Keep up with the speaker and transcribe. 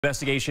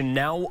Investigation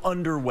now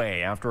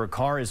underway after a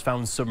car is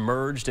found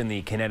submerged in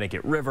the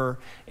Connecticut River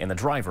and the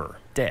driver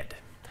dead.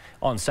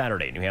 On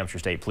Saturday, New Hampshire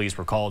State Police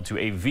were called to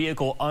a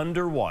vehicle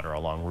underwater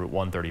along Route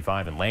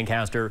 135 in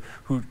Lancaster,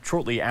 who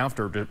shortly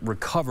after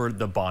recovered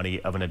the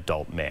body of an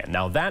adult man.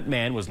 Now, that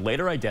man was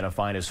later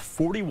identified as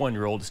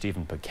 41-year-old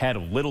Stephen Paquette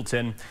of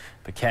Littleton.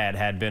 Paquette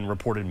had been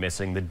reported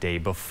missing the day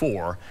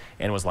before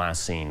and was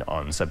last seen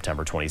on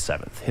September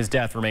 27th. His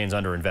death remains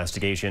under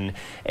investigation,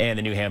 and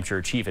the New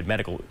Hampshire Chief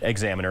Medical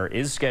Examiner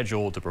is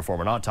scheduled to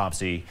perform an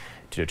autopsy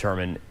to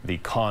determine the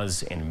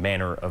cause and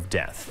manner of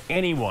death.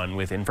 Anyone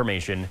with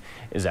information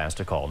is asked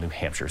to call New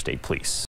Hampshire State Police.